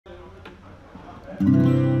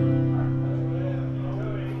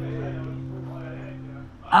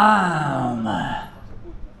I'm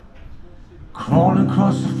crawling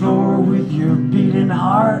across the floor with your beating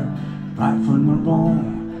heart, right from the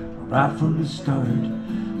bone, right from the start.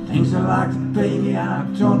 Things are like the baby, I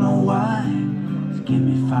don't know why. Just give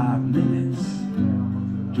me 5 minutes,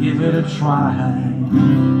 give it a try.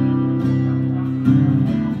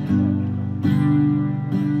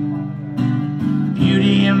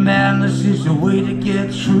 Beauty and madness is the way to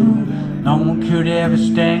get through. No one could ever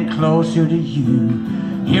stand closer to you.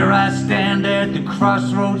 Here I stand at the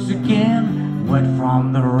crossroads again, wet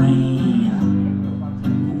from the rain,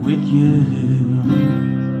 with you.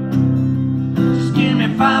 Just give me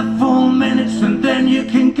 5 full minutes and then you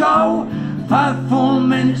can go. 5 full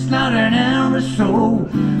minutes, not an hour or so.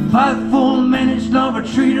 5 full minutes, no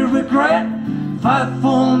retreat or regret. 5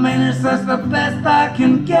 full minutes, that's the best I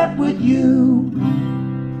can get with you.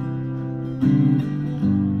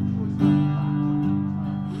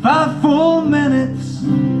 5 full minutes.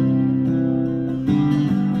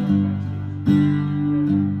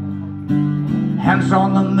 Hands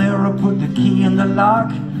on the mirror, put the key in the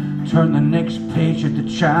lock. Turn the next page at the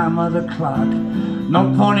chime of the clock.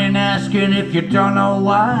 No point in asking if you don't know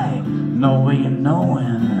why. No way of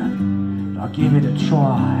knowing, I'll give it a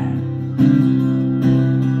try.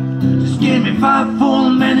 Just give me 5 full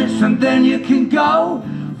minutes and then you can go.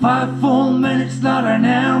 5 full minutes, not an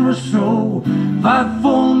hour or so. 5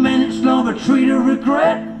 full minutes, no retreat or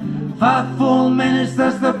regret. 5 full minutes,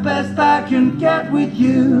 that's the best I can get with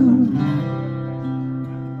you.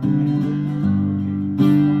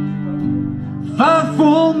 5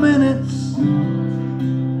 full minutes.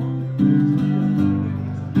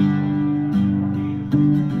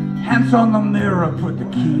 Hands on the mirror, put the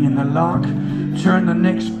key in the lock. Turn the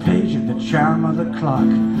next page at the chime of the clock.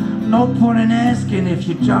 No point in asking if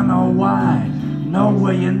you don't know why. No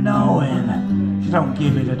way of knowing if you don't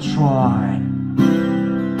give it a try.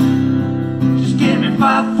 Just give me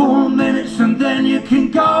 5 full minutes and then you can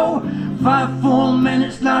go. 5 full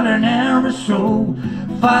minutes, not an hour or so.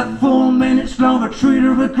 5 full minutes, no retreat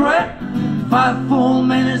or regret. 5 full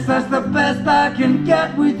minutes, that's the best I can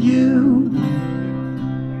get with you.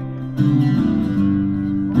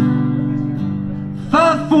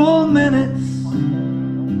 5 full minutes.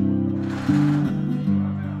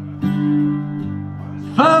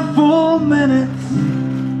 5 full minutes.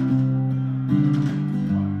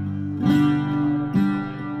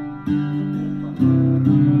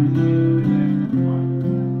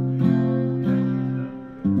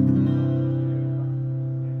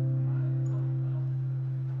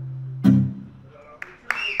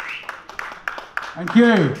 Thank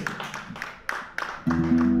you.